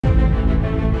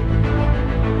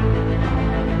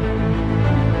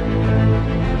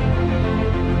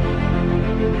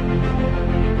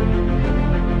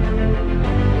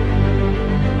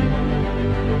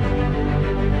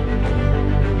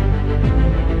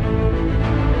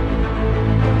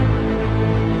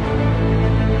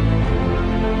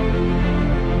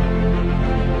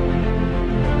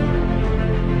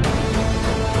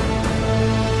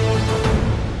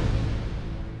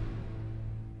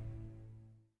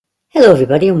Hello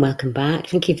everybody and welcome back.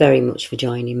 Thank you very much for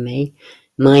joining me.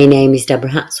 My name is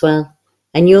Deborah Hatswell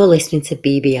and you're listening to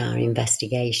BBR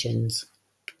Investigations.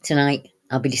 Tonight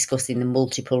I'll be discussing the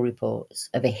multiple reports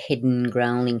of a hidden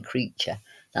growling creature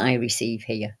that I receive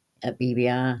here at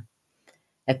BBR.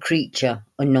 A creature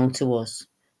unknown to us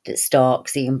that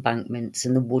stalks the embankments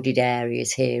and the wooded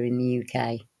areas here in the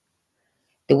UK.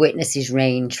 The witnesses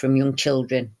range from young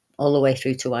children all the way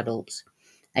through to adults,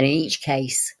 and in each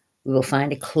case we will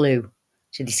find a clue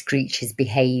to this creature's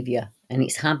behaviour and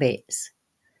its habits.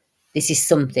 This is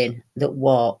something that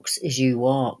walks as you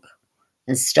walk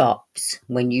and stops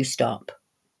when you stop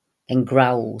and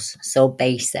growls so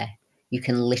bassy you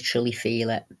can literally feel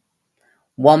it.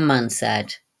 One man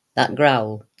said, "That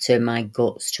growl turned my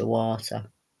guts to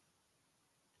water."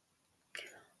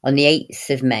 On the 8th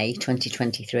of May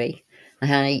 2023,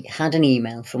 I had an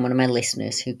email from one of my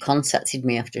listeners who contacted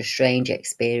me after a strange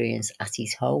experience at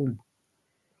his home.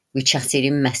 We chatted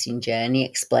in Messenger and he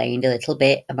explained a little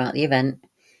bit about the event,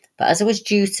 but as I was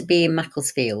due to be in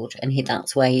Macclesfield and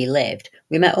that's where he lived,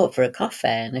 we met up for a coffee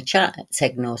and a chat at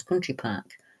Tegnall's Country Park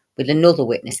with another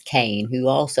witness, Kane, who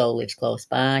also lives close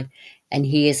by, and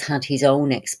he has had his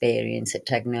own experience at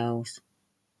Tegnall's.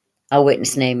 Our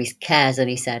witness name is Kez, and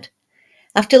he said,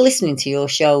 "After listening to your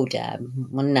show, Deb,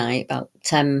 one night about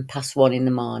 1:10 in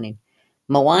the morning,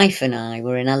 my wife and I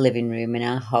were in our living room in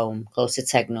our home close to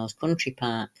Tegnall's Country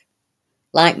Park.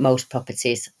 Like most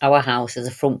properties, our house has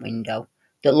a front window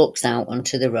that looks out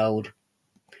onto the road.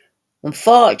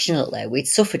 Unfortunately, we'd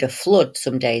suffered a flood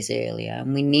some days earlier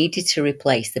and we needed to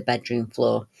replace the bedroom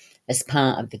floor as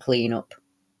part of the clean-up.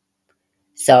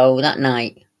 So that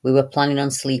night, we were planning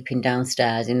on sleeping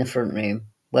downstairs in the front room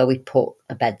where we'd put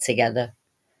a bed together.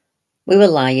 We were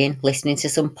lying, listening to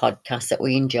some podcasts that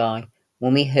we enjoy,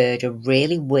 when we heard a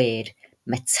really weird,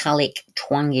 metallic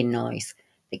twanging noise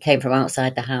that came from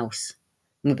outside the house.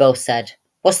 We both said,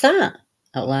 "What's that?"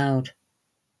 out loud.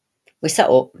 We sat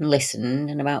up and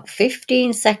listened, and about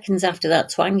 15 seconds after that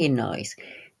twanging noise,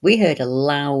 we heard a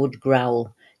loud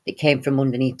growl that came from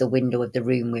underneath the window of the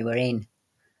room we were in.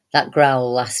 That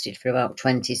growl lasted for about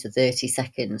 20 to 30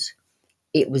 seconds.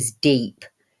 It was deep,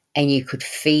 and you could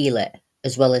feel it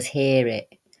as well as hear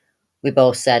it. We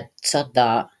both said, "Sod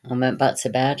that," and went back to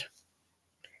bed.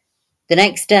 The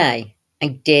next day, I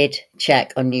did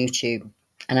check on YouTube,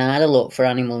 and I had a look for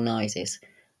animal noises,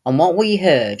 and what we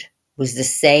heard was the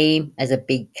same as a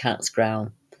big cat's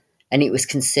growl, and it was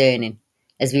concerning,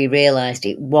 as we realised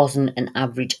it wasn't an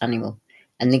average animal,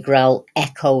 and the growl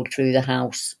echoed through the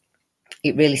house.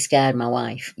 It really scared my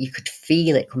wife. You could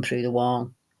feel it come through the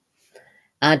wall.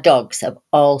 Our dogs have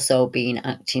also been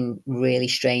acting really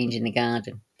strange in the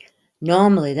garden.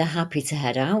 Normally they're happy to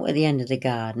head out at the end of the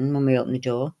garden when we open the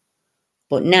door,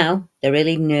 but now they're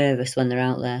really nervous when they're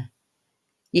out there.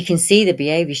 You can see the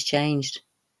behaviour's changed.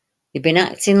 They've been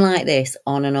acting like this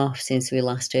on and off since we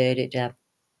last heard it, Deb.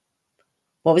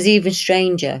 What was even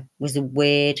stranger was the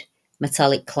weird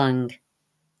metallic clang.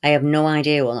 I have no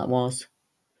idea what that was.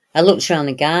 I looked around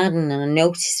the garden and I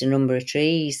noticed a number of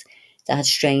trees that had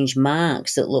strange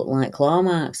marks that looked like claw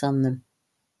marks on them.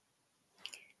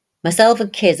 Myself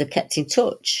and kids have kept in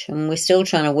touch and we're still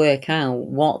trying to work out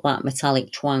what that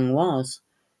metallic twang was.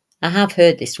 I have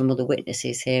heard this from other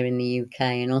witnesses here in the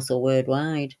UK and also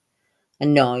worldwide. A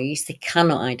noise they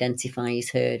cannot identify is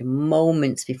heard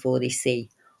moments before they see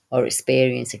or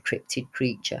experience a cryptid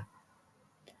creature.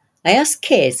 I asked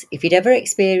Kiz if he'd ever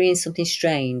experienced something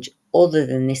strange other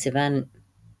than this event,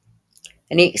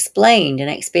 and he explained an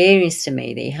experience to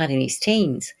me that he had in his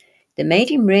teens that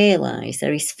made him realise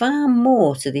there is far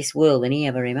more to this world than he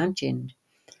ever imagined.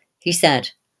 He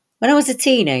said, "When I was a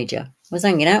teenager, I was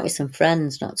hanging out with some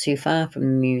friends not too far from the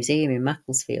museum in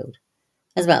Macclesfield.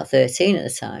 I was about 13 at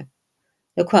the time.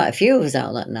 There were quite a few of us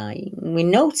out that night, and we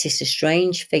noticed a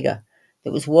strange figure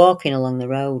that was walking along the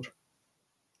road.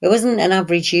 It wasn't an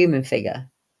average human figure,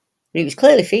 but it was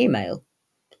clearly female,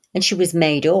 and she was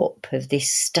made up of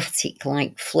this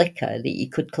static-like flicker that you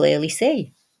could clearly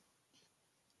see.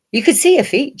 You could see her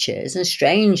features, and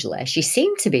strangely, she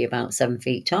seemed to be about 7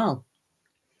 feet tall.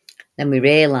 Then we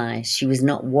realised she was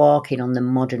not walking on the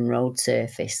modern road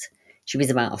surface. She was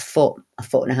about a foot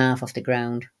and a half off the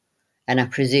ground, and I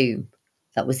presume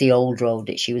that was the old road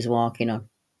that she was walking on.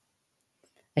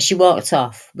 As she walked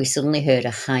off, we suddenly heard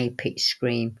a high-pitched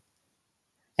scream.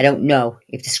 I don't know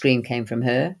if the scream came from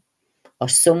her or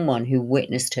someone who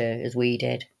witnessed her as we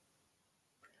did.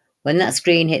 When that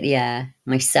scream hit the air,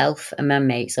 myself and my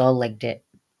mates all legged it.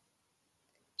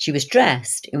 She was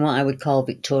dressed in what I would call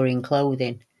Victorian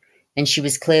clothing, and she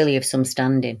was clearly of some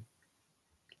standing.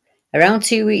 Around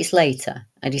 2 weeks later,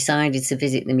 I decided to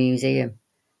visit the museum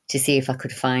to see if I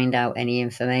could find out any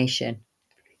information.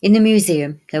 In the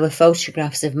museum, there were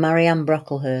photographs of Marianne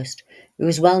Brocklehurst, who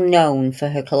was well known for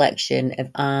her collection of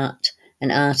art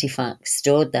and artifacts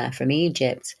stored there from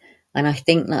Egypt, and I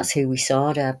think that's who we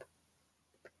saw, Deb.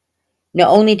 Not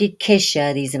only did Kiz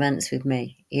share these events with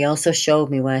me, he also showed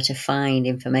me where to find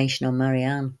information on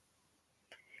Marianne.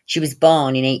 She was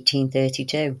born in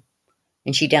 1832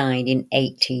 and she died in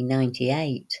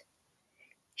 1898.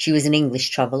 She was an English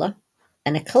traveller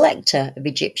and a collector of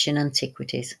Egyptian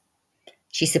antiquities.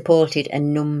 She supported a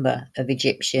number of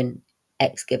Egyptian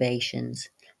excavations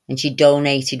and she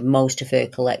donated most of her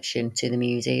collection to the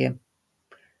museum.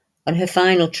 On her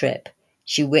final trip,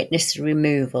 she witnessed the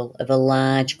removal of a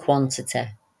large quantity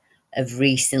of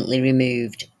recently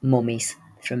removed mummies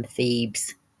from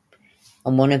Thebes,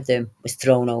 and one of them was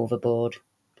thrown overboard.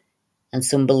 And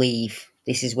some believe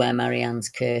this is where Marianne's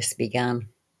curse began.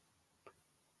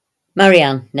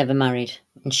 Marianne never married,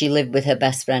 and she lived with her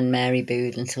best friend Mary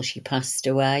Booth until she passed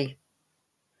away.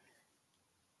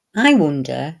 I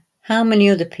wonder how many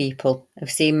other people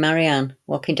have seen Marianne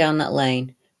walking down that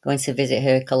lane going to visit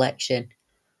her collection,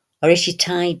 or is she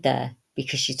tied there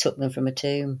because she took them from a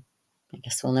tomb? I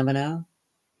guess we'll never know.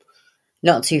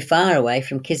 Not too far away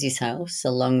from Kizzy's house,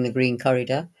 along the green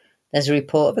corridor, there's a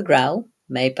report of a growl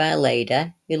made by a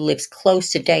lady who lives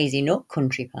close to Daisy Nut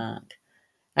Country Park.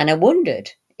 And I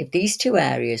wondered if these two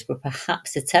areas were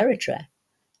perhaps the territory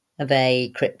of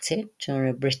a cryptid or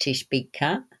a British big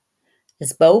cat,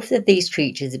 as both of these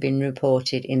creatures have been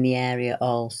reported in the area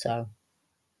also.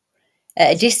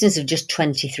 At a distance of just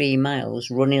 23 miles,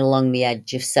 running along the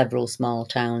edge of several small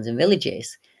towns and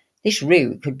villages, this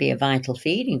route could be a vital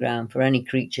feeding ground for any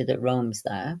creature that roams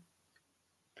there.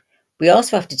 We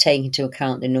also have to take into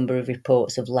account the number of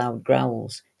reports of loud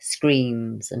growls,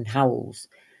 screams, and howls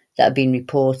that have been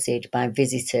reported by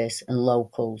visitors and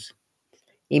locals.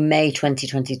 In May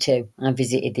 2022, I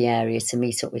visited the area to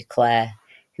meet up with Claire,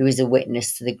 who is a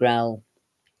witness to the growl.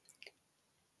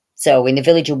 So, in the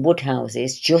village of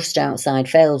Woodhouses, just outside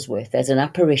Failsworth, there's an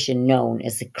apparition known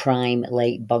as the Crime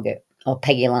Lake Boggart, or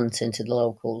Peggy Lantern to the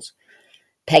locals.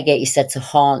 Peggy is said to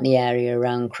haunt the area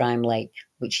around Crime Lake,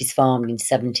 which is formed in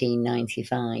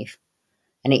 1795.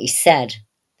 And it is said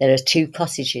there are 2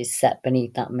 cottages set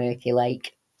beneath that murky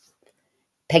lake.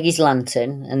 Peggy's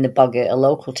lantern and the boggart are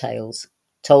local tales,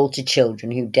 told to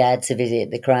children who dared to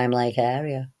visit the Crime Lake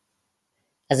area.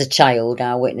 As a child,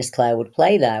 our witness Claire would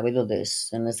play there with others,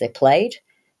 and as they played,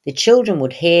 the children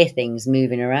would hear things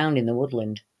moving around in the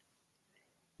woodland.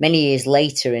 Many years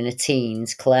later, in her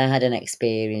teens, Claire had an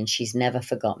experience she's never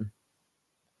forgotten.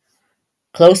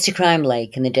 Close to Crime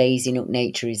Lake and the Daisy Nook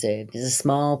Nature Reserve is a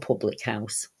small public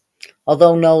house.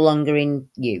 Although no longer in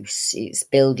use, its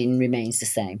building remains the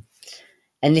same.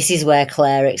 And this is where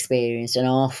Claire experienced an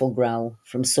awful growl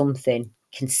from something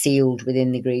concealed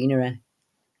within the greenery.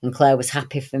 And Claire was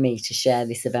happy for me to share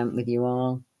this event with you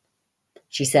all.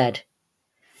 She said,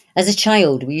 "As a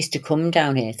child, we used to come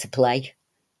down here to play,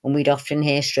 and we'd often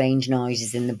hear strange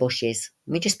noises in the bushes.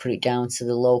 We just put it down to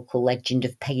the local legend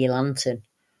of Peggy Lantern.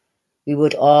 We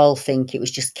would all think it was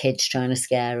just kids trying to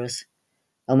scare us.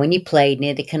 And when you played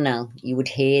near the canal, you would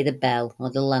hear the bell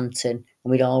or the lantern,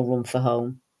 and we'd all run for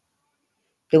home.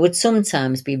 There would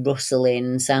sometimes be rustling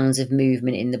and sounds of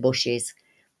movement in the bushes,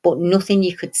 but nothing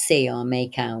you could see or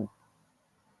make out.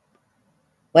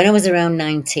 When I was around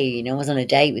 19, I was on a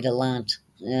date with a lad,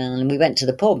 and we went to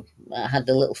the pub that had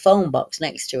the little phone box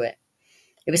next to it.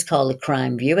 It was called the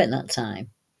Crime View at that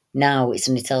time. Now it's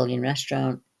an Italian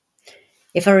restaurant.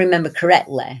 If I remember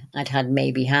correctly, I'd had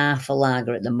maybe half a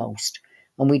lager at the most,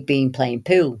 and we'd been playing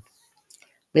pool.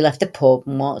 We left the pub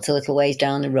and walked a little ways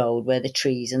down the road where the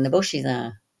trees and the bushes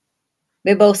are.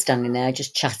 We were both standing there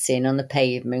just chatting on the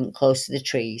pavement close to the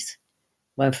trees,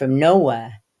 when from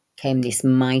nowhere came this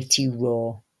mighty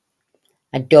roar.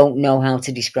 I don't know how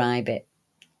to describe it.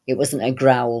 It wasn't a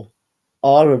growl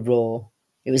or a roar.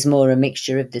 It was more a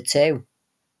mixture of the two.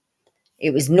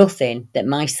 It was nothing that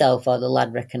myself or the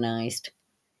lad recognised.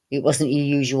 It wasn't your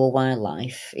usual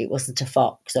wildlife. It wasn't a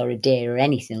fox or a deer or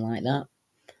anything like that.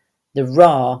 The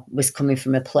roar was coming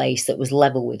from a place that was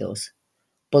level with us,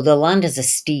 but the land has a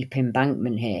steep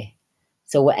embankment here.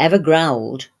 So whatever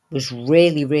growled was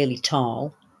really, really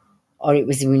tall, or it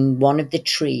was in one of the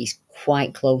trees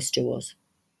quite close to us.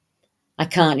 I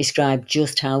can't describe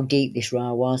just how deep this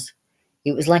roar was.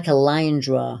 It was like a lion's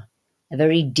roar, a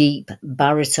very deep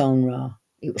baritone roar.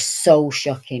 It was so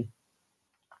shocking.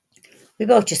 We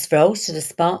both just froze to the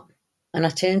spot, and I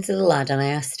turned to the lad and I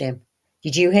asked him,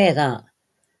 "Did you hear that?"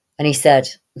 And he said,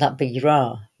 "That big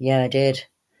roar?" "Yeah, I did."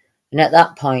 And at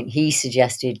that point, he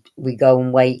suggested we go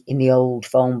and wait in the old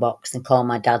phone box and call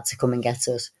my dad to come and get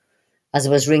us. As I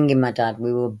was ringing my dad,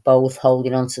 we were both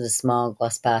holding onto the small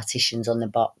glass partitions on the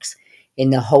box in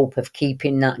the hope of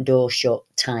keeping that door shut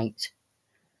tight.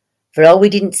 For all we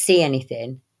didn't see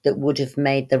anything that would have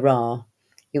made the roar,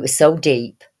 it was so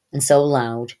deep and so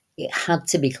loud, it had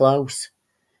to be close.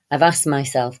 I've asked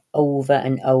myself over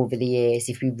and over the years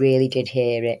if we really did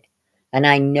hear it, and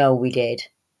I know we did.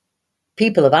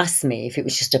 People have asked me if it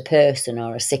was just a person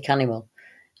or a sick animal.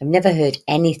 I've never heard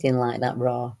anything like that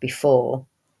roar before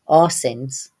or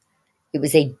since. It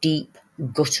was a deep,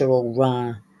 guttural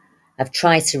roar. I've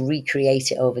tried to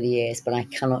recreate it over the years, but I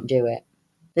cannot do it.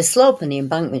 The slope and the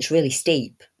embankment's really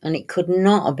steep, and it could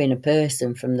not have been a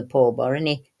person from the pub or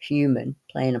any human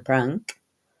playing a prank.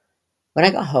 When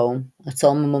I got home, I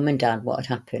told my mum and dad what had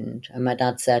happened, and my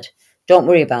dad said, "Don't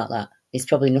worry about that, it's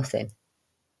probably nothing."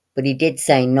 But he did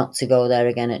say not to go there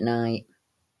again at night.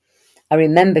 I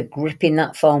remember gripping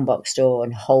that phone box door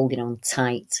and holding on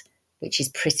tight, which is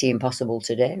pretty impossible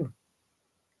to do.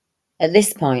 At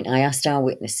this point, I asked our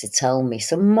witness to tell me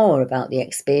some more about the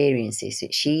experiences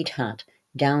that she'd had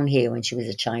down here when she was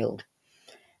a child.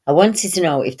 I wanted to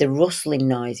know if the rustling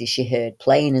noises she heard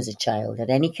playing as a child had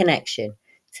any connection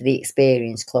to the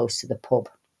experience close to the pub.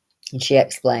 And she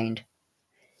explained,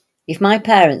 "If my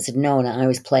parents had known that I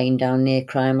was playing down near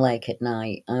Crime Lake at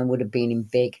night, I would have been in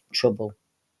big trouble.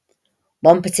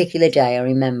 One particular day I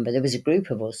remember there was a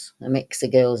group of us, a mix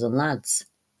of girls and lads.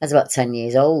 I was about 10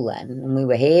 years old then, and we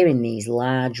were hearing these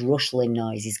large rustling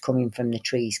noises coming from the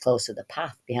trees close to the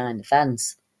path behind the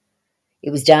fence. It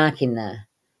was dark in there,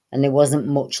 and there wasn't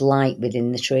much light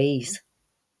within the trees.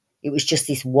 It was just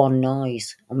this one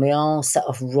noise, and we all set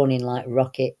off running like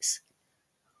rockets.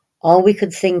 All we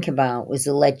could think about was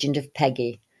the legend of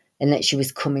Peggy and that she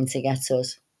was coming to get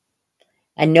us.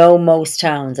 I know most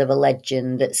towns have a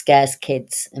legend that scares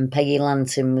kids, and Peggy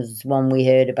Lantern was one we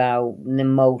heard about the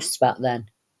most back then.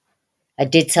 I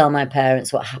did tell my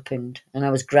parents what happened, and I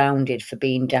was grounded for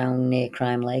being down near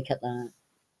Crime Lake at that.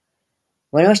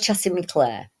 When I was chatting with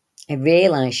Claire, I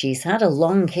realised she's had a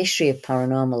long history of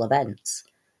paranormal events.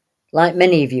 Like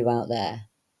many of you out there,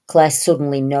 Claire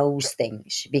suddenly knows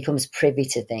things. She becomes privy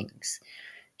to things.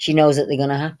 She knows that they're going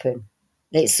to happen.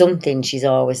 It's something she's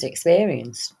always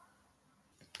experienced.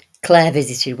 Claire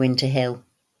visited Winter Hill,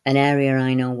 an area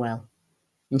I know well,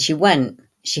 and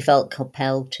she felt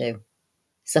compelled to.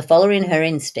 So following her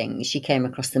instincts, she came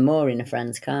across the moor in a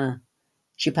friend's car.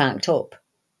 She parked up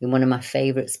in one of my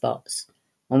favourite spots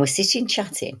and was sitting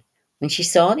chatting when she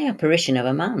saw the apparition of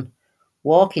a man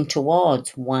walking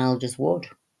towards Wilder's Wood.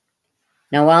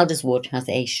 Now, Wilder's Wood has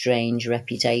a strange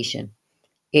reputation.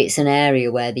 It's an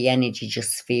area where the energy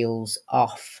just feels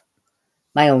off.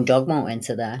 My own dog won't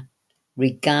enter there,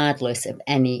 regardless of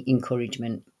any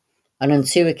encouragement. And on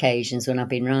two occasions when I've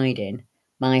been riding,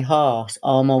 my horse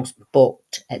almost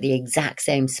bucked at the exact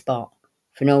same spot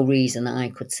for no reason that I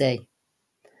could see.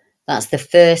 That's the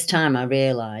first time I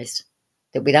realised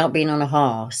that without being on a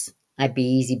horse, I'd be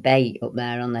easy bait up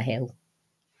there on the hill.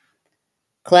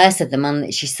 Claire said the man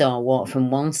that she saw walked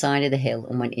from one side of the hill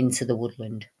and went into the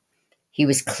woodland. He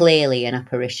was clearly an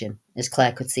apparition, as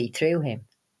Claire could see through him.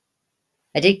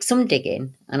 I did some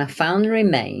digging, and I found the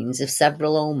remains of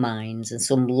several old mines and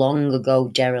some long ago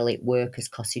derelict workers'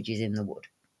 cottages in the wood.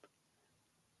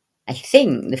 I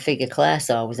think the figure Claire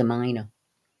saw was a miner,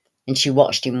 and she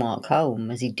watched him walk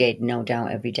home, as he did no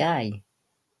doubt every day.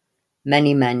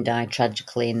 Many men died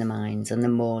tragically in the mines, and the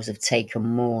moors have taken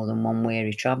more than one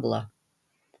weary traveller.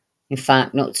 In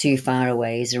fact, not too far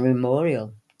away is a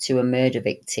memorial to a murder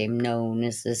victim known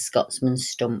as the Scotsman's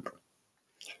Stump.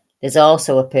 There's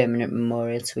also a permanent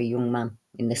memorial to a young man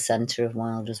in the centre of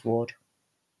Wilder's Wood.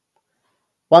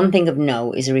 One thing of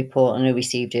note is a report I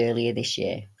received earlier this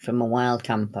year from a wild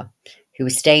camper who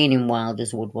was staying in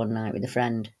Wilder's Wood one night with a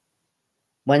friend.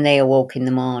 When they awoke in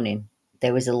the morning,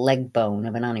 there was a leg bone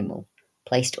of an animal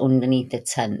placed underneath the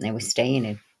tent they were staying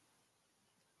in.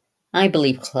 I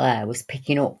believe Claire was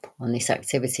picking up on this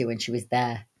activity when she was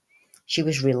there. She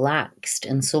was relaxed,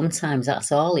 and sometimes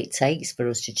that's all it takes for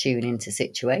us to tune into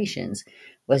situations,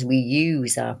 whereas we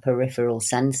use our peripheral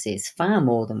senses far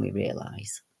more than we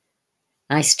realise.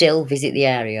 I still visit the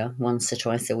area once or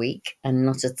twice a week, and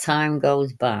not a time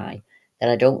goes by that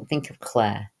I don't think of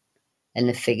Claire and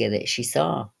the figure that she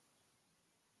saw.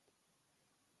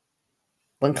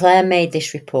 When Claire made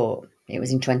this report, it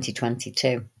was in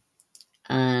 2022,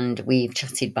 and we've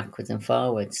chatted backwards and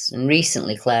forwards. And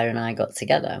recently, Claire and I got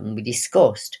together and we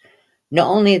discussed not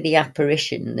only the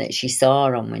apparition that she saw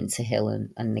on Winter Hill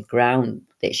and the ground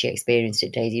that she experienced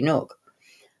at Daisy Nook,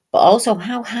 but also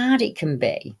how hard it can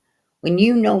be when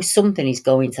you know something is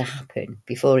going to happen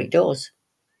before it does.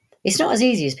 It's not as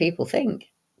easy as people think.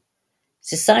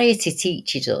 Society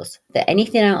teaches us that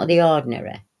anything out of the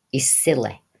ordinary is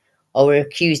silly or we're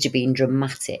accused of being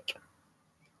dramatic.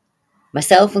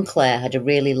 Myself and Claire had a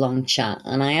really long chat,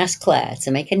 and I asked Claire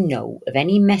to make a note of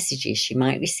any messages she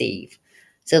might receive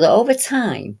so that over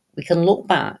time we can look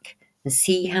back and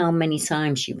see how many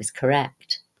times she was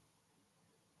correct.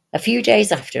 A few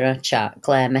days after our chat,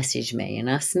 Claire messaged me and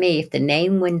asked me if the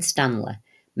name Winstanley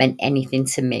meant anything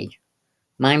to me,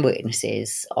 my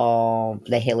witnesses, or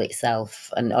the hill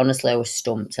itself. And honestly, I was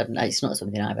stumped. It's not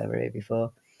something I've ever heard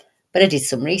before. But I did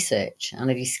some research and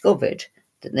I discovered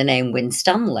that the name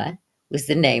Winstanley was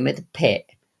the name of the pit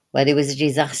where there was a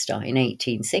disaster in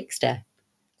 1860.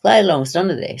 Claire knows none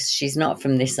of this. She's not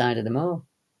from this side of the moor.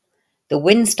 The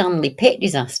Winstanley pit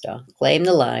disaster claimed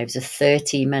the lives of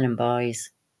 13 men and boys.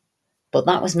 But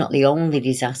that was not the only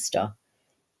disaster.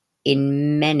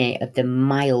 In many of the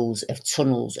miles of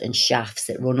tunnels and shafts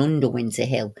that run under Windsor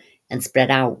Hill and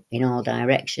spread out in all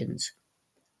directions,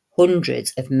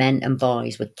 hundreds of men and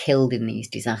boys were killed in these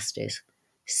disasters,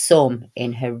 some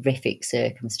in horrific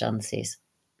circumstances.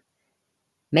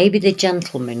 Maybe the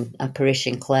gentleman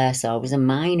apparition Claire saw was a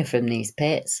miner from these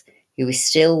pits who was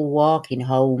still walking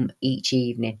home each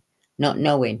evening, not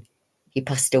knowing he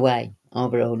passed away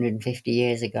over 150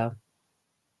 years ago.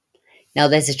 Now,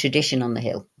 there's a tradition on the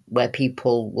hill where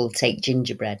people will take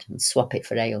gingerbread and swap it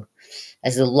for ale,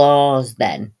 as the laws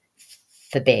then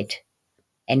forbid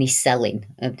any selling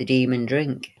of the demon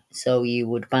drink. So you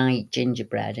would buy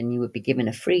gingerbread and you would be given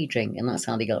a free drink, and that's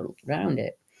how they got around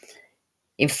it.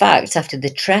 In fact, after the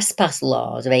trespass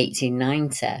laws of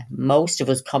 1890, most of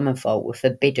us common folk were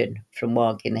forbidden from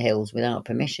walking the hills without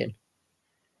permission.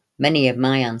 Many of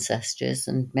my ancestors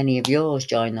and many of yours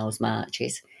joined those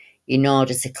marches in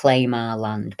order to claim our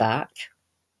land back.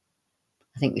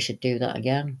 I think we should do that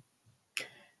again.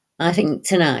 I think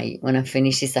tonight, when I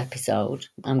finish this episode,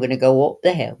 I'm going to go up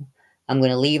the hill. I'm going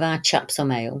to leave our chap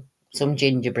some ale, some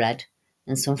gingerbread,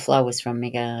 and some flowers from my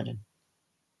garden.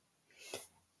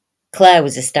 Claire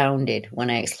was astounded when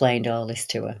I explained all this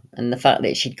to her, and the fact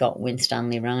that she'd got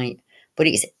Winstanley right. But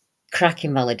it's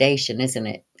cracking validation, isn't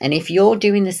it? And if you're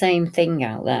doing the same thing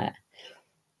out there,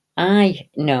 I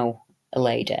know a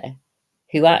lady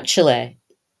who actually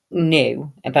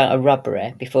knew about a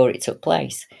robbery before it took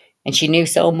place. And she knew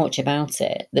so much about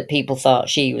it that people thought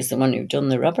she was the one who'd done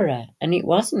the robbery. And it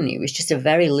wasn't. It was just a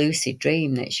very lucid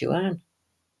dream that she had.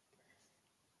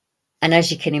 And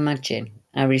as you can imagine,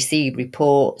 I received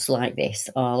reports like this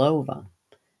all over.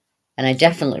 And I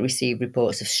definitely received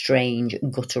reports of strange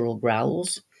guttural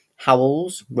growls,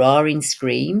 howls, roaring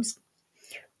screams.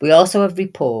 We also have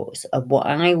reports of what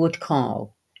I would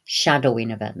call shadowing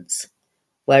events,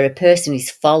 where a person is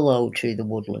followed through the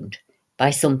woodland by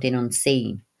something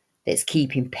unseen that's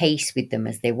keeping pace with them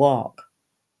as they walk.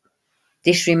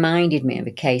 This reminded me of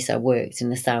a case I worked in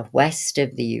the southwest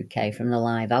of the UK from the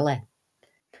Lye Valley.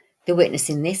 The witness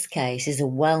in this case is a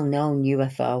well-known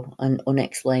UFO and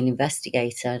unexplained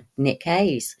investigator, Nick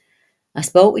Hayes. I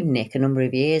spoke with Nick a number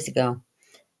of years ago,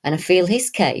 and I feel his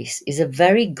case is a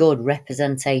very good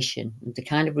representation of the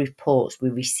kind of reports we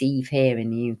receive here in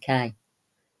the UK.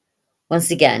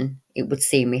 Once again, it would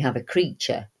seem we have a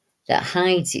creature that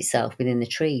hides itself within the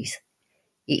trees.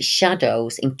 It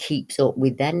shadows and keeps up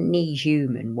with any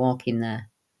human walking there.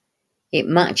 It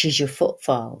matches your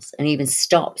footfalls and even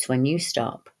stops when you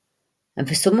stop. And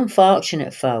for some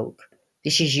unfortunate folk,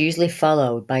 this is usually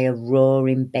followed by a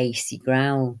roaring, bassy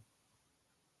growl.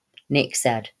 Nick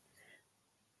said,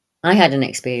 I had an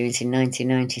experience in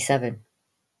 1997,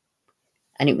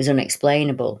 and it was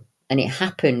unexplainable, and it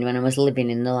happened when I was living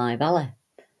in the Lye Valley.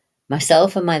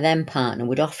 Myself and my then partner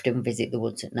would often visit the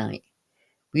woods at night.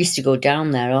 We used to go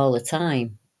down there all the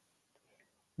time.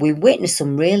 We witnessed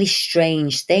some really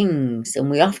strange things, and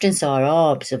we often saw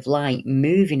orbs of light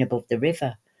moving above the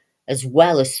river, as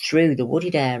well as through the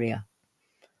wooded area.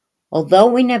 Although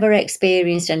we never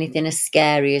experienced anything as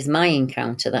scary as my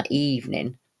encounter that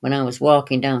evening when I was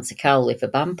walking down to Cowley for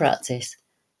band practice,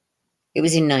 it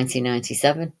was in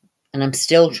 1997, and I'm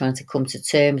still trying to come to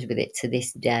terms with it to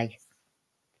this day.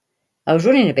 I was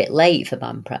running a bit late for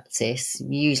band practice.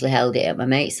 We usually held it at my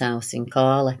mate's house in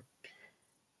Cawley.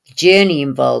 The journey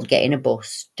involved getting a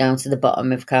bus down to the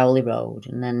bottom of Cowley Road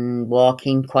and then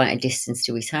walking quite a distance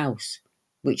to his house,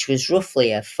 which was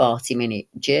roughly a 40-minute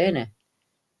journey.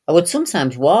 I would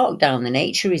sometimes walk down the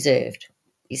nature reserve.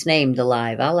 It's named the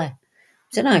Lye Valley.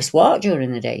 It's a nice walk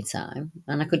during the daytime,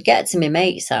 and I could get to my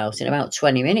mate's house in about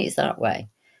 20 minutes that way,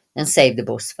 and save the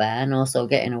bus fare and also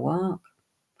get in a walk.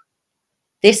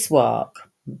 This walk,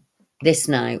 this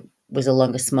night, was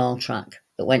along a small track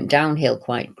that went downhill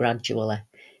quite gradually,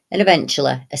 and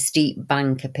eventually a steep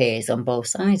bank appears on both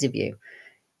sides of you.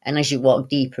 And as you walk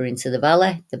deeper into the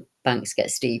valley, the banks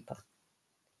get steeper.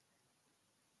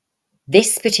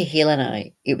 This particular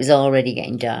night, it was already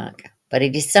getting dark, but I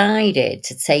decided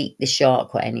to take the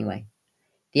shortcut anyway.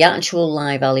 The actual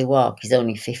Live Valley walk is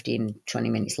only 15-20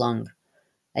 minutes long,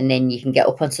 and then you can get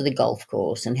up onto the golf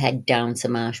course and head down to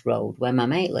Marsh Road where my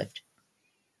mate lived.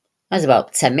 I was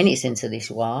about 10 minutes into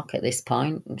this walk at this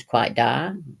point. It was quite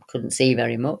dark, couldn't see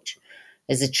very much,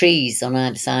 as the trees on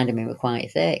either side of me were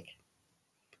quite thick.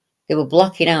 They were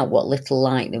blocking out what little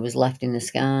light there was left in the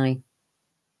sky.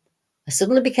 I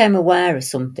suddenly became aware of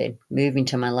something moving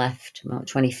to my left, about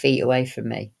 20 feet away from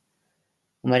me.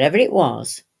 And whatever it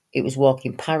was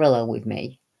walking parallel with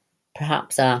me,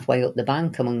 perhaps halfway up the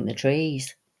bank among the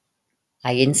trees.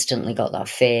 I instantly got that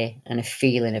fear and a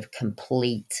feeling of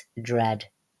complete dread.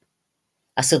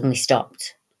 I suddenly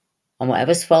stopped, and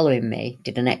whatever's following me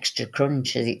did an extra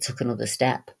crunch as it took another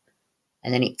step,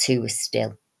 and then it too was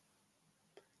still.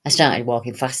 I started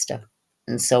walking faster,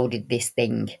 and so did this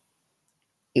thing.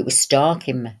 It was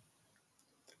stalking me.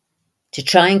 To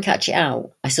try and catch it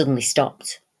out, I suddenly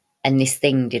stopped, and this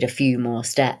thing did a few more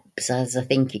steps, as I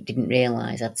think it didn't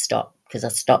realise I'd stopped, because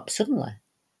I'd stopped suddenly.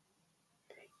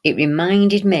 It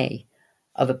reminded me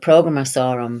of a programme I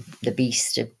saw on the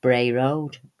Beast of Bray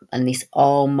Road, and this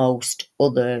almost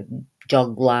other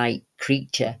dog-like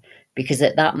creature, because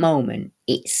at that moment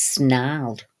it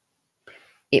snarled.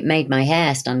 It made my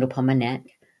hair stand up on my neck,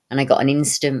 and I got an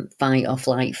instant fight or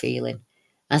flight feeling,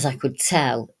 as I could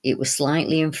tell it was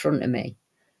slightly in front of me,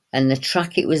 and the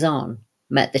track it was on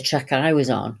met the track I was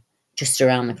on just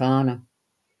around the corner.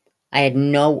 I had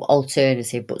no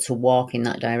alternative but to walk in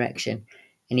that direction,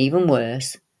 and even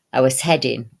worse, I was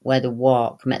heading where the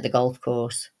walk met the golf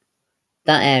course.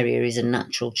 That area is a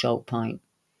natural choke point.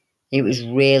 It was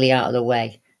really out of the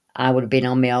way. I would have been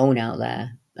on my own out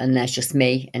there, and there's just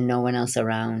me and no one else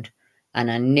around,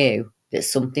 and I knew that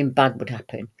something bad would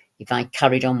happen if I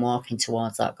carried on walking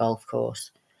towards that golf course.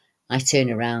 I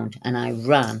turned around and I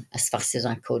ran as fast as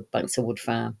I could back to Wood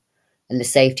Farm and the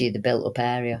safety of the built-up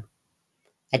area.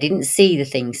 I didn't see the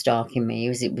thing stalking me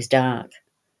as it was dark,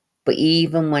 but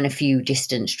even when a few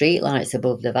distant streetlights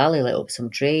above the valley lit up some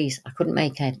trees, I couldn't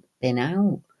make anything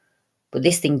out. But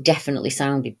this thing definitely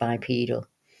sounded bipedal,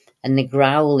 and the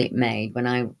growl it made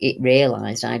when it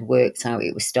realised I'd worked out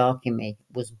it was stalking me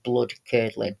was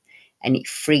blood-curdling, and it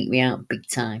freaked me out big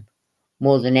time,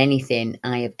 more than anything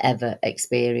I have ever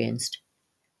experienced.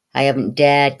 I haven't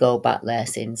dared go back there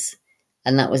since,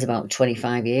 and that was about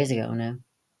 25 years ago now.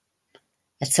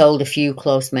 I told a few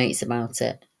close mates about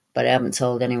it, but I haven't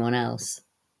told anyone else.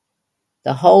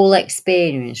 The whole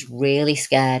experience really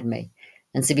scared me,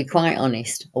 and to be quite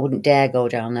honest, I wouldn't dare go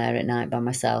down there at night by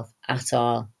myself at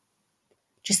all.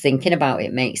 Just thinking about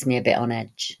it makes me a bit on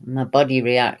edge, and my body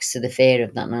reacts to the fear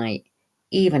of that night,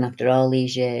 even after all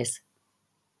these years.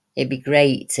 It'd be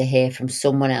great to hear from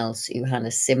someone else who had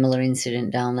a similar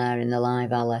incident down there in the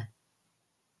Live Valley.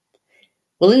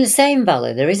 Well, in the same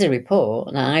valley, there is a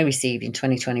report that I received in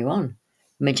 2021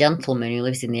 from a gentleman who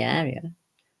lives in the area.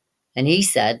 And he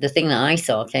said the thing that I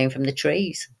saw came from the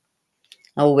trees.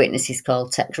 Our witness is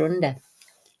called Ted Grundy.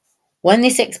 When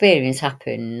this experience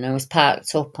happened, I was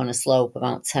parked up on a slope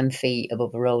about 10 feet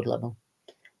above the road level.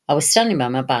 I was standing by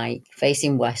my bike,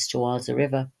 facing west towards the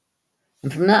river.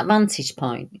 And from that vantage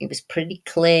point, it was a pretty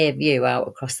clear view out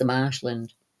across the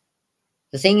marshland.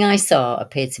 The thing I saw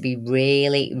appeared to be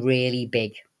really, really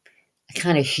big. A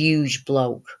kind of huge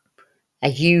bloke. A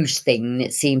huge thing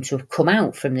that seemed to have come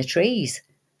out from the trees.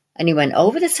 And he went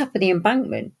over the top of the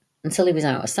embankment until he was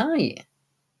out of sight.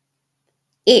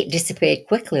 It disappeared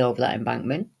quickly over that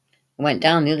embankment and went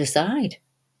down the other side.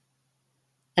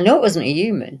 I know it wasn't a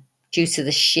human due to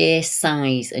the sheer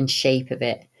size and shape of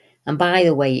it, and by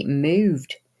the way it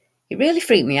moved. It really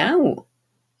freaked me out.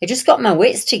 I just got my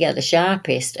wits together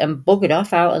sharpest and buggered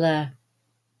off out of there.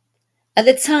 At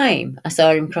the time I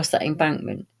saw him cross that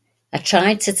embankment, I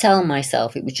tried to tell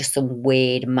myself it was just some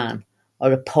weird man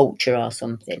or a poacher or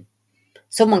something.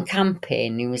 Someone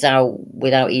camping who was out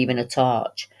without even a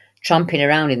torch, tramping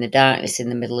around in the darkness in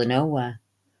the middle of nowhere.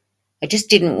 I just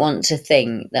didn't want to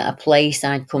think that a place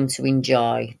I'd come to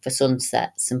enjoy for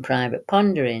sunsets and private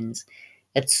ponderings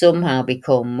had somehow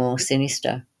become more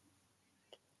sinister.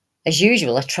 As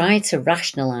usual, I tried to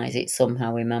rationalise it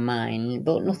somehow in my mind,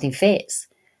 but nothing fits.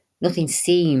 Nothing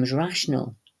seems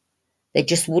rational. There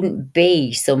just wouldn't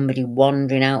be somebody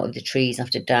wandering out of the trees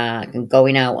after dark and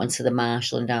going out onto the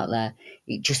marshland out there.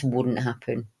 It just wouldn't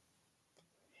happen.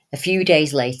 A few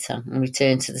days later, I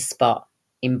returned to the spot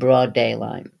in broad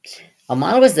daylight. And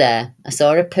while I was there, I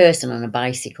saw a person on a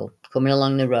bicycle coming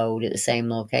along the road at the same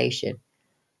location.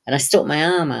 And I stuck my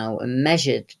arm out and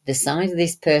measured the size of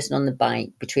this person on the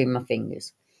bike between my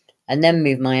fingers, and then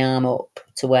moved my arm up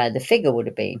to where the figure would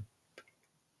have been.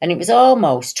 And it was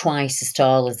almost twice as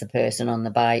tall as the person on the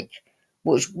bike,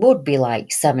 which would be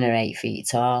like 7 or 8 feet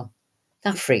tall.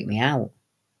 That freaked me out.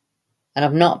 And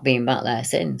I've not been back there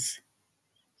since.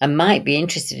 I might be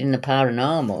interested in the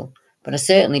paranormal, but I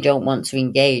certainly don't want to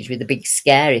engage with the big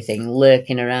scary thing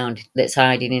lurking around that's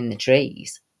hiding in the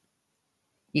trees.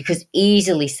 You could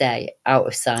easily say out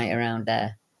of sight around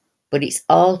there, but it's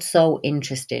also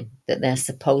interesting that there's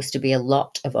supposed to be a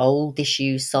lot of old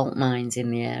disused salt mines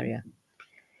in the area.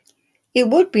 It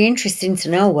would be interesting to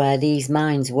know where these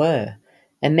mines were,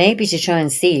 and maybe to try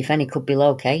and see if any could be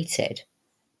located.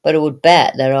 But I would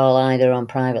bet they're all either on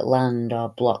private land or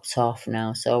blocked off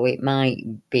now, so it might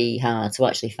be hard to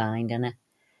actually find any.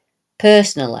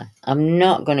 Personally, I'm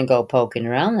not going to go poking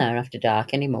around there after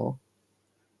dark anymore.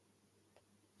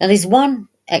 Now, there's one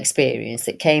experience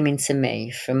that came into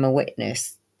me from a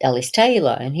witness, Ellis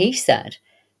Taylor, and he said,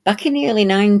 back in the early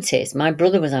 90s, my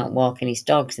brother was out walking his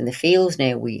dogs in the fields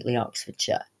near Wheatley,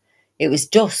 Oxfordshire. It was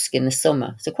dusk in the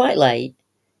summer, so quite late,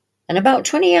 and about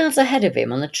 20 yards ahead of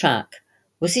him on the track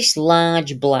was this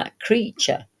large black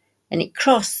creature, and it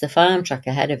crossed the farm track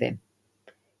ahead of him.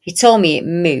 He told me it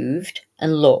moved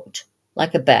and looked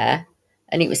like a bear,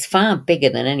 and it was far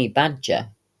bigger than any badger.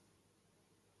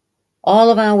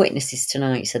 All of our witnesses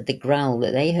tonight said the growl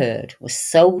that they heard was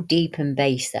so deep and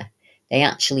bassy, they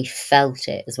actually felt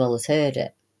it as well as heard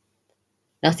it.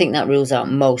 And I think that rules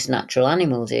out most natural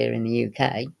animals here in the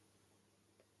UK.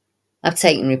 I've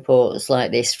taken reports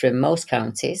like this from most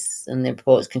counties, and the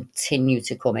reports continue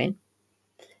to come in.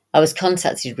 I was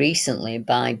contacted recently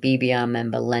by BBR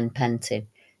member Len Penton,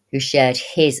 who shared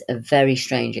his very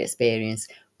strange experience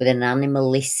with an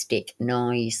animalistic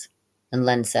noise. And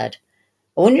Len said,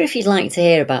 I wonder if you'd like to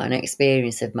hear about an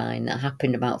experience of mine that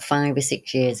happened about 5 or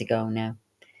 6 years ago now.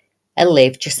 I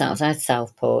lived just outside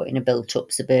Southport in a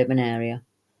built-up suburban area.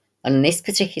 And on this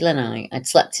particular night, I'd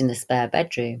slept in the spare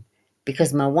bedroom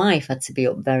because my wife had to be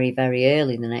up very, very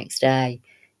early the next day,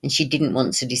 and she didn't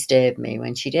want to disturb me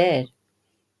when she did.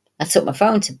 I took my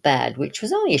phone to bed, which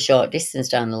was only a short distance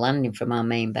down the landing from our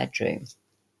main bedroom.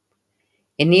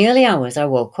 In the early hours, I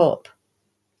woke up.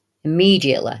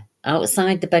 Immediately,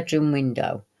 outside the bedroom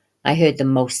window, I heard the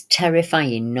most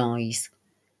terrifying noise.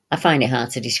 I find it hard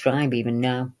to describe even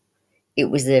now. It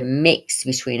was a mix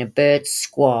between a bird's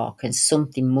squawk and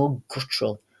something more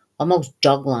guttural, almost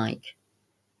dog-like.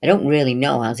 I don't really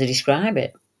know how to describe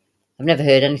it. I've never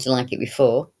heard anything like it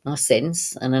before, or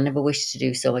since, and I never wish to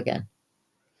do so again.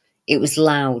 It was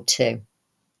loud too.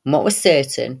 And what was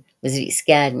certain was that it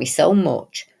scared me so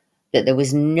much that there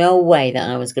was no way that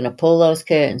I was going to pull those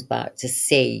curtains back to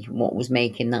see what was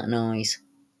making that noise.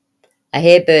 I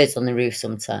hear birds on the roof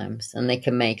sometimes, and they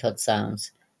can make odd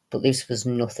sounds, but this was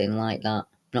nothing like that,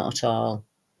 not at all.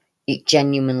 It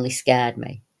genuinely scared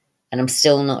me, and I'm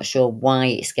still not sure why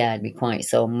it scared me quite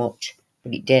so much,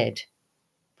 but it did.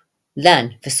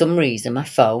 Then, for some reason, my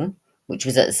phone, which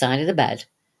was at the side of the bed,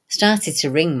 started to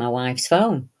ring my wife's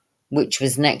phone, which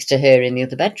was next to her in the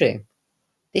other bedroom.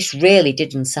 This really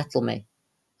did unsettle me.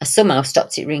 I somehow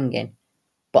stopped it ringing,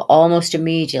 but almost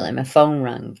immediately my phone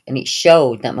rang, and it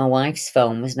showed that my wife's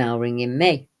phone was now ringing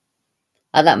me.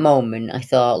 At that moment, I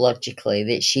thought logically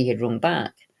that she had rung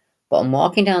back, but on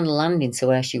walking down the landing to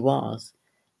where she was,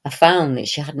 I found that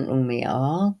she hadn't rung me at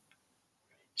all.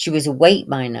 She was awake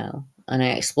by now, and I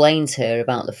explained to her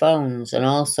about the phones and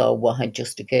also what had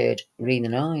just occurred, re the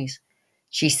noise.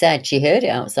 She said she heard it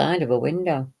outside of her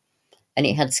window, and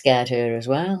it had scared her as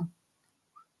well.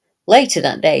 Later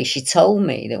that day, she told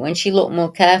me that when she looked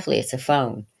more carefully at her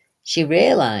phone, she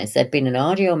realised there'd been an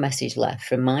audio message left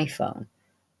from my phone,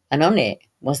 and on it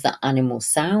was that animal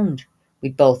sound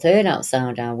we'd both heard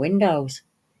outside our windows.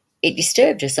 It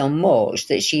disturbed her so much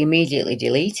that she immediately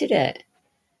deleted it.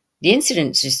 The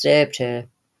incident disturbed her,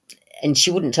 and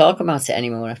she wouldn't talk about it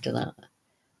anymore after that.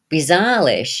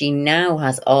 Bizarrely, she now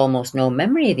has almost no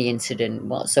memory of the incident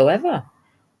whatsoever,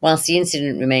 whilst the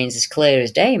incident remains as clear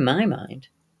as day in my mind.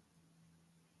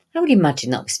 I would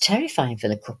imagine that was terrifying for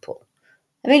the couple.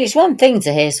 I mean, it's one thing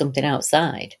to hear something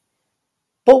outside,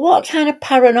 but what kind of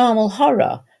paranormal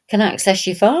horror can access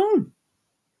your phone?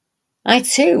 I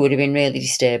too would have been really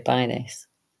disturbed by this.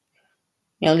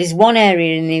 There's one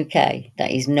area in the UK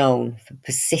that is known for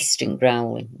persistent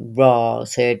growling,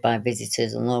 roars heard by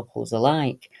visitors and locals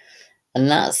alike, and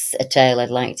that's a tale I'd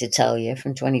like to tell you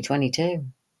from 2022.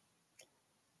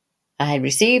 I had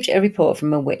received a report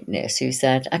from a witness who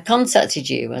said, I contacted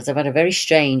you as I've had a very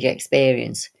strange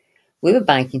experience. We were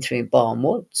biking through Bourne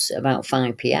Woods about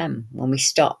 5 p.m. when we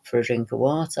stopped for a drink of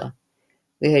water.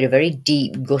 We heard a very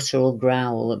deep guttural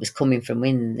growl that was coming from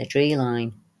within the tree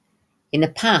line. In the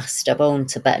past, I've owned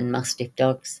Tibetan Mastiff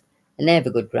dogs, and they have a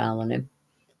good growl on them.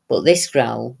 But this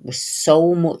growl was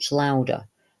so much louder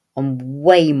and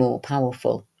way more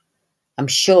powerful. I'm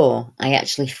sure I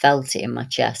actually felt it in my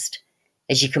chest.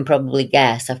 As you can probably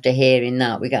guess, after hearing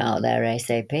that, we got out there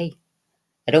ASAP.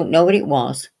 I don't know what it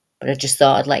was, but I just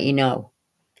thought I'd let you know.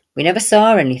 We never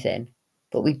saw anything,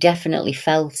 but we definitely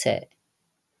felt it.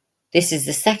 This is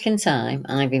the second time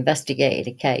I've investigated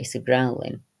a case of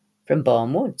growling from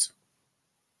Bourne Woods.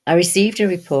 I received a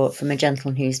report from a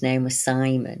gentleman whose name was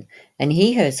Simon, and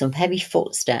he heard some heavy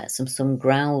footsteps and some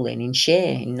growling in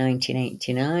Sheer in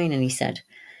 1989, and he said,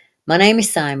 My name is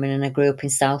Simon and I grew up in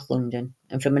South London,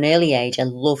 and from an early age I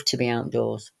loved to be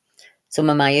outdoors. Some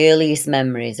of my earliest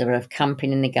memories are of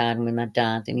camping in the garden with my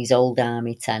dad in his old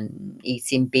army tent,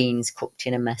 eating beans cooked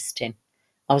in a mess tin.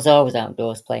 I was always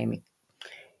outdoors playing.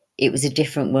 It was a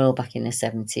different world back in the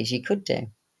 70s, you could do.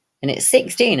 And at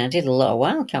 16 I did a lot of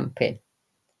wild camping.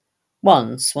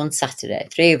 Once, one Saturday,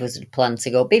 three of us had planned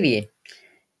to go bivvying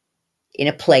in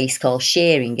a place called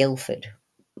Sheer in Guildford.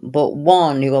 But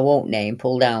one who I won't name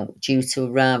pulled out due to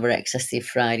a rather excessive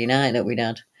Friday night that we'd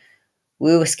had.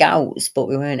 We were scouts, but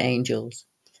we weren't angels.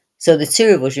 So the two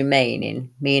of us remaining,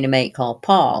 me and a mate called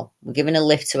Paul, were given a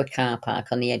lift to a car park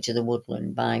on the edge of the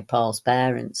woodland by Paul's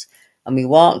parents, and we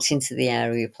walked into the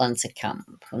area we planned to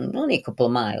camp, and only a couple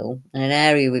of miles, and an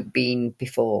area we'd been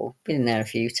before, been there a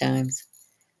few times.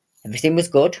 Everything was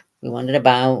good. We wandered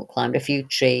about, climbed a few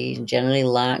trees, and generally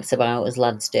larked about as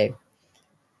lads do.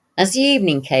 As the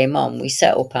evening came on, we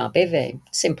set up our bivvy,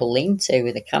 simple lean-to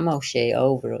with a camo sheet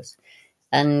over us,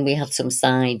 and we had some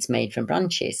sides made from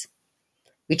branches.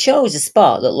 We chose a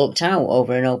spot that looked out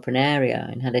over an open area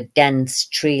and had a dense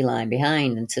tree line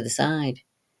behind and to the side.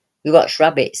 We watched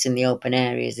rabbits in the open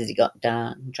areas as it got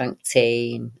dark, drank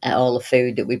tea, and ate all the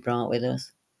food that we brought with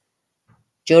us.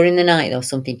 During the night, though,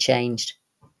 something changed.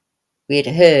 We had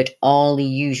heard all the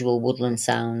usual woodland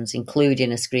sounds,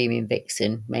 including a screaming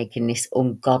vixen making this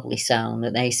ungodly sound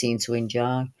that they seemed to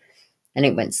enjoy, and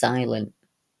it went silent,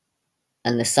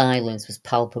 and the silence was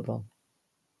palpable.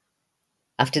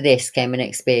 After this came an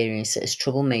experience that has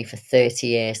troubled me for 30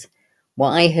 years. What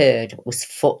I heard was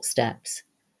footsteps.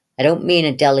 I don't mean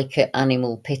a delicate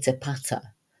animal pitter-patter.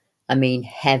 I mean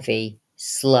heavy,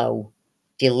 slow,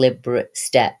 deliberate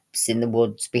steps in the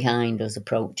woods behind us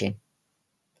approaching.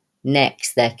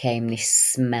 Next there came this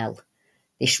smell,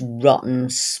 this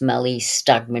rotten, smelly,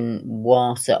 stagnant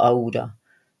water odour.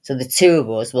 So the two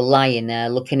of us were lying there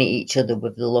looking at each other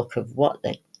with the look of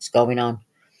what's going on.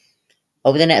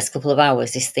 Over the next couple of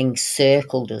hours, this thing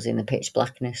circled us in the pitch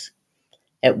blackness.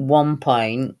 At one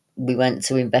point, we went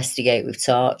to investigate with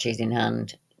torches in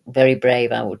hand. Very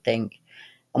brave, I would think.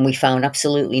 And we found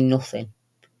absolutely nothing.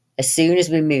 As soon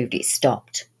as we moved, it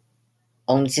stopped,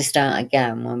 only to start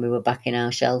again when we were back in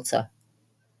our shelter.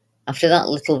 After that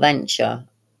little venture,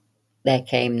 there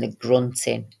came the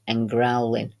grunting and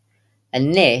growling.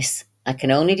 And this I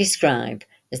can only describe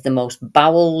as the most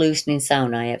bowel-loosening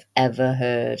sound I have ever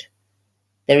heard.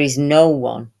 There is no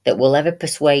one that will ever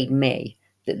persuade me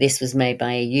that this was made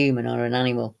by a human or an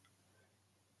animal.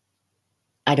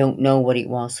 I don't know what it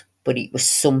was, but it was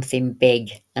something big,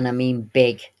 and I mean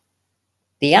big.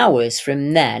 The hours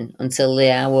from then until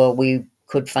the hour we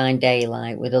could find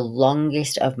daylight were the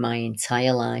longest of my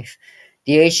entire life.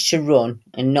 The urge to run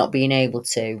and not being able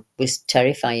to was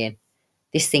terrifying.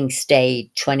 This thing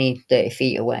stayed 20, 30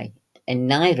 feet away, and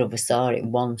neither of us saw it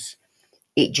once.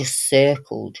 It just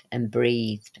circled and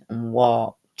breathed and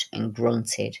walked and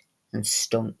grunted and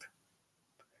stunk.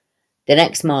 The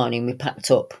next morning we packed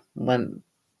up and went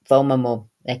phoned my mum.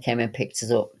 They came and picked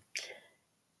us up.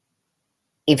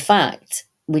 In fact,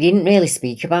 we didn't really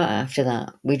speak about it after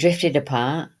that. We drifted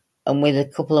apart, and within a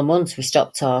couple of months we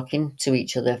stopped talking to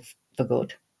each other for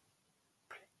good.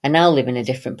 I now live in a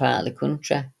different part of the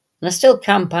country, and I still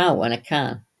camp out when I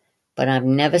can, but I've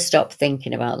never stopped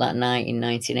thinking about that night in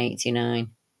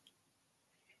 1989.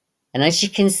 And as you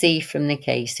can see from the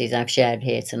cases I've shared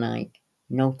here tonight,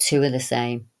 no two are the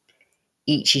same.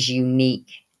 Each is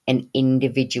unique and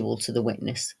individual to the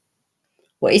witness.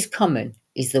 What is common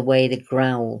is the way the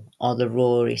growl or the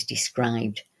roar is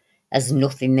described as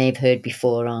nothing they've heard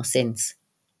before or since.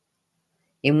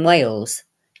 In Wales,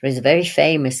 there is a very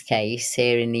famous case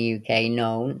here in the UK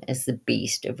known as the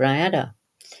Beast of Rhyadr.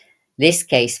 This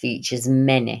case features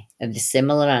many of the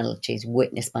similarities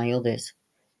witnessed by others.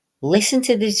 Listen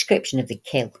to the description of the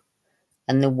kill.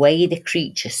 and the way the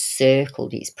creature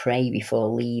circled its prey before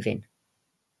leaving.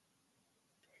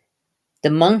 The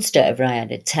monster of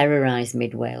Ryad had terrorised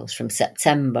mid Wales from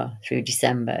September through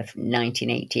December of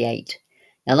 1988.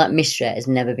 Now that mystery has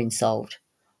never been solved,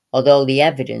 although the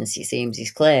evidence, it seems,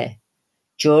 is clear.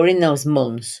 During those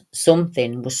months,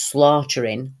 something was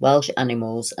slaughtering Welsh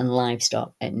animals and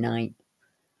livestock at night.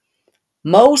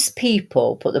 Most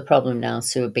people put the problem down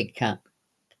to a big cat.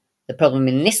 The problem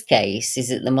in this case is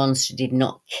that the monster did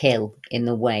not kill in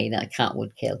the way that a cat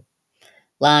would kill.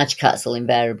 Large cats will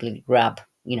invariably grab,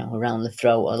 around the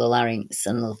throat or the larynx,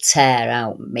 and they'll tear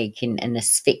out, making an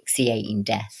asphyxiating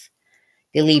death.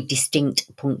 They leave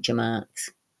distinct puncture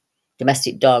marks.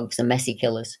 Domestic dogs are messy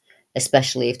killers,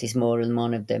 especially if there's more than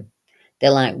one of them. They're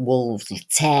like wolves, they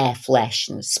tear flesh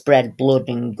and spread blood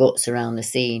and guts around the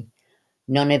scene.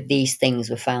 None of these things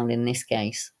were found in this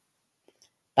case.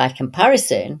 By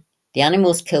comparison, the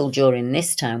animals killed during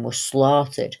this time were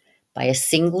slaughtered by a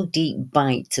single deep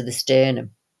bite to the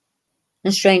sternum.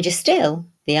 And stranger still,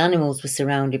 the animals were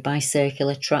surrounded by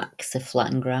circular tracks of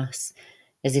flattened grass,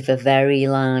 as if a very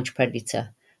large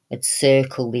predator had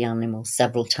circled the animal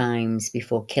several times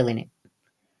before killing it.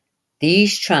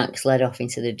 These tracks led off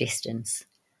into the distance,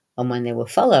 and when they were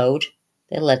followed,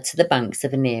 they led to the banks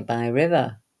of a nearby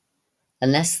river.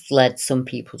 And this led some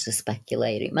people to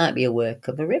speculate it might be a work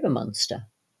of a river monster.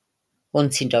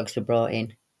 Hunting dogs were brought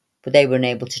in, but they were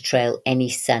unable to trail any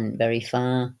scent very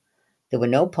far. There were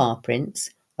no paw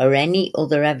prints or any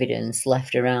other evidence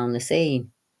left around the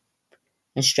scene.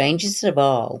 And strangest of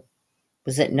all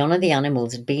was that none of the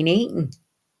animals had been eaten.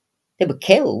 They were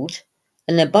killed,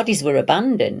 and their bodies were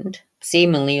abandoned,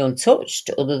 seemingly untouched,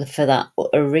 other than for that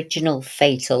original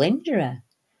fatal injury.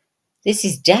 This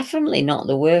is definitely not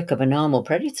the work of a normal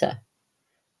predator.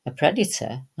 A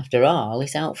predator, after all,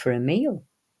 is out for a meal.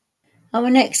 Our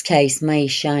next case may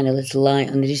shine a little light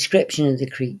on the description of the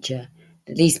creature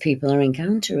that these people are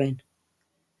encountering.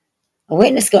 A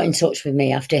witness got in touch with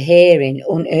me after hearing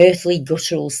unearthly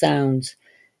guttural sounds,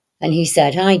 and he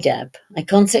said, "Hi Deb, I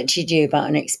contacted you about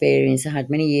an experience I had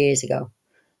many years ago.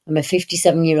 I'm a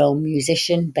 57-year-old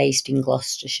musician based in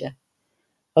Gloucestershire.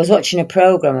 I was watching a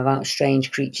programme about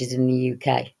strange creatures in the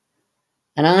UK,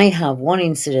 and I have one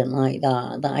incident like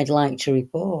that I'd like to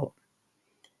report.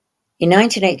 In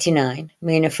 1989,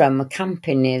 me and a friend were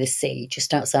camping near the sea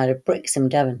just outside of Brixham,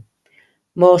 Devon.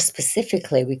 More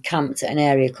specifically, we camped at an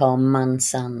area called Man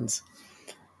Sands.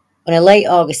 On a late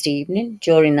August evening,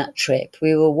 during that trip,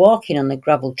 we were walking on the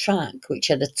gravel track, which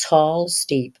had a tall,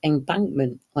 steep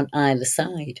embankment on either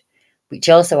side, which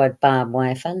also had barbed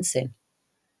wire fencing.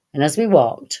 And as we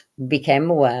walked, we became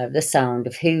aware of the sound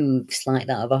of hooves like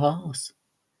that of a horse.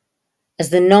 As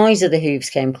the noise of the hooves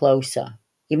came closer,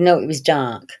 even though it was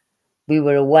dark, we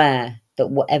were aware that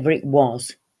whatever it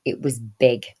was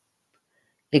big.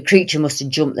 The creature must have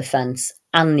jumped the fence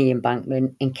and the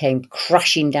embankment and came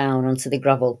crashing down onto the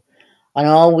gravel, and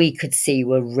all we could see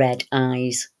were red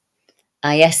eyes.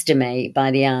 I estimate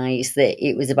by the eyes that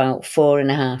it was about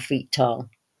 4.5 feet tall.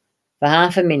 For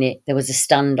half a minute, there was a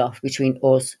standoff between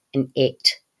us and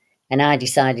it, and I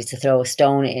decided to throw a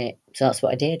stone at it, so that's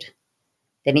what I did.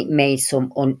 Then it made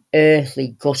some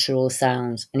unearthly guttural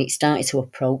sounds, and it started to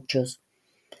approach us.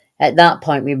 At that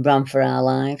point, we ran for our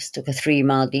lives, took a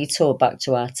 3-mile detour back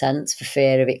to our tents for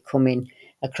fear of it coming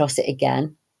across it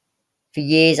again. For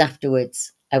years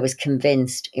afterwards, I was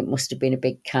convinced it must have been a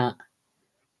big cat,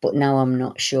 but now I'm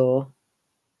not sure.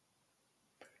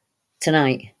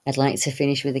 Tonight, I'd like to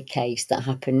finish with a case that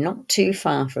happened not too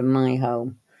far from my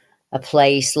home, a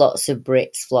place lots of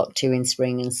Brits flock to in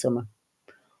spring and summer.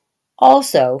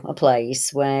 Also, a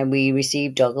place where we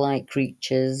receive dog-like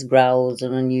creatures, growls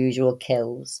and unusual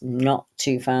kills, not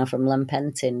too far from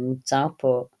Lempenton,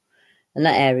 Southport, and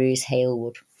that area is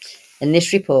Halewood. And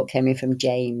this report came in from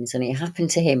James, and it happened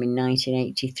to him in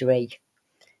 1983.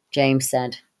 James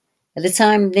said, "At the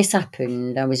time this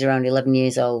happened, I was around 11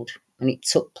 years old, and it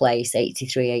took place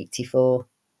 83-84.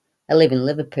 I live in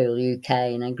Liverpool,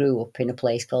 UK, and I grew up in a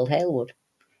place called Halewood.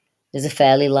 There's a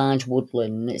fairly large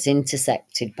woodland that's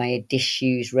intersected by a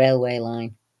disused railway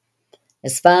line.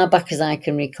 As far back as I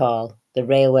can recall, the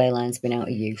railway line's been out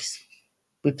of use.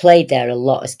 We played there a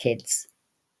lot as kids.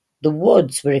 The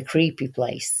woods were a creepy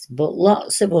place, but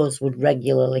lots of us would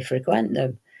regularly frequent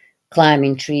them,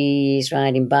 climbing trees,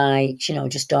 riding bikes,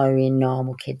 just doing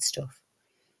normal kid stuff.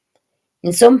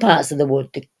 In some parts of the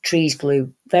wood, the trees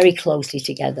grew very closely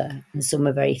together, and some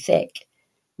were very thick,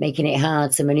 making it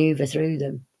hard to manoeuvre through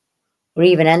them, or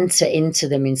even enter into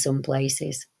them in some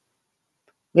places.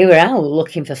 We were out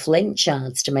looking for flint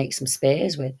shards to make some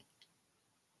spears with.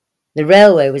 The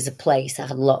railway was a place that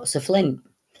had lots of flint.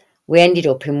 We ended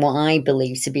up in what I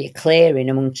believe to be a clearing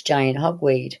amongst giant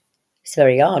hogweed. It's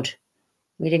very odd.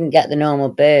 We didn't get the normal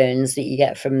burns that you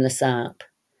get from the sap.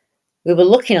 We were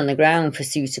looking on the ground for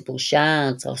suitable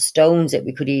shards or stones that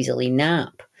we could easily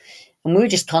nap, and we were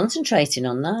just concentrating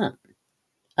on that.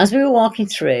 As we were walking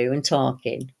through and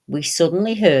talking, we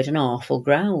suddenly heard an awful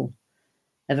growl,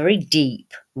 a very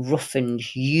deep, roughened,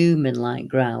 human-like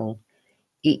growl.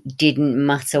 It didn't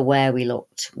matter where we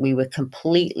looked. We were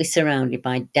completely surrounded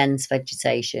by dense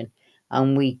vegetation,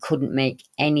 and we couldn't make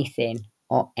anything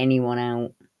or anyone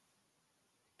out.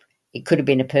 It could have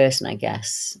been a person, I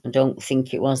guess. I don't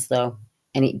think it was, though,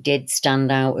 and it did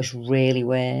stand out as really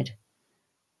weird.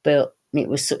 But it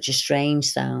was such a strange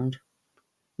sound.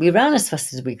 We ran as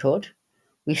fast as we could.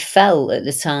 We felt at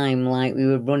the time like we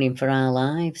were running for our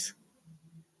lives.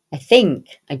 I think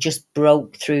I just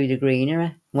broke through the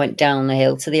greenery, went down the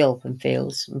hill to the open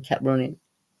fields and kept running.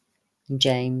 And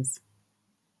James,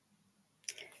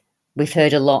 we've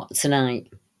heard a lot tonight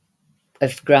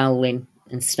of growling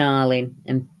and snarling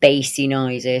and bassy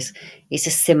noises. It's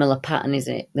a similar pattern,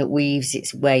 isn't it, that weaves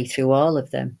its way through all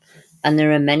of them. And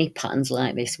there are many patterns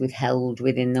like this withheld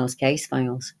within those case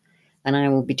files. And I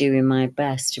will be doing my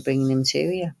best to bring them to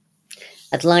you.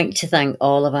 I'd like to thank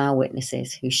all of our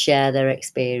witnesses who share their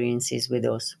experiences with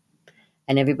us,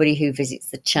 and everybody who visits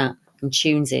the chat and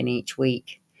tunes in each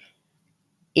week.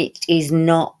 It is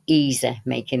not easy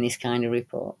making this kind of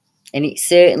report, and it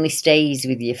certainly stays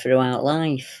with you throughout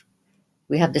life.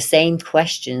 We have the same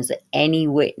questions that any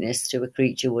witness to a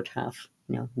creature would have.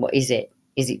 What is it?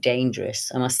 Is it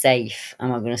dangerous? Am I safe?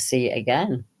 Am I going to see it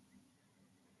again?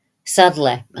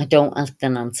 Sadly, I don't have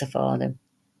an answer for them.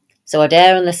 So I'd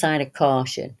err on the side of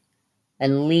caution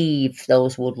and leave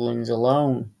those woodlands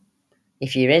alone.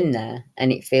 If you're in there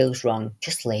and it feels wrong,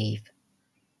 just leave.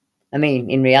 I mean,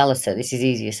 in reality, this is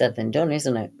easier said than done,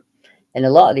 isn't it? In a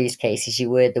lot of these cases, you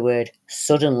word the word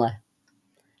suddenly,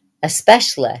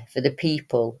 especially for the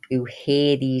people who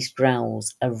hear these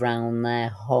growls around their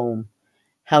home.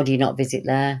 How do you not visit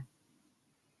there?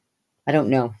 I don't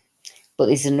know, but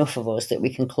there's enough of us that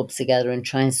we can club together and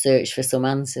try and search for some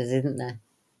answers, isn't there?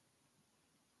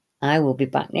 I will be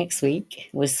back next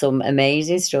week with some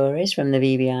amazing stories from the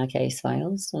BBR case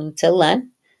files. Until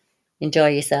then, enjoy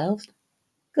yourselves.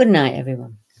 Good night,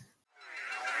 everyone.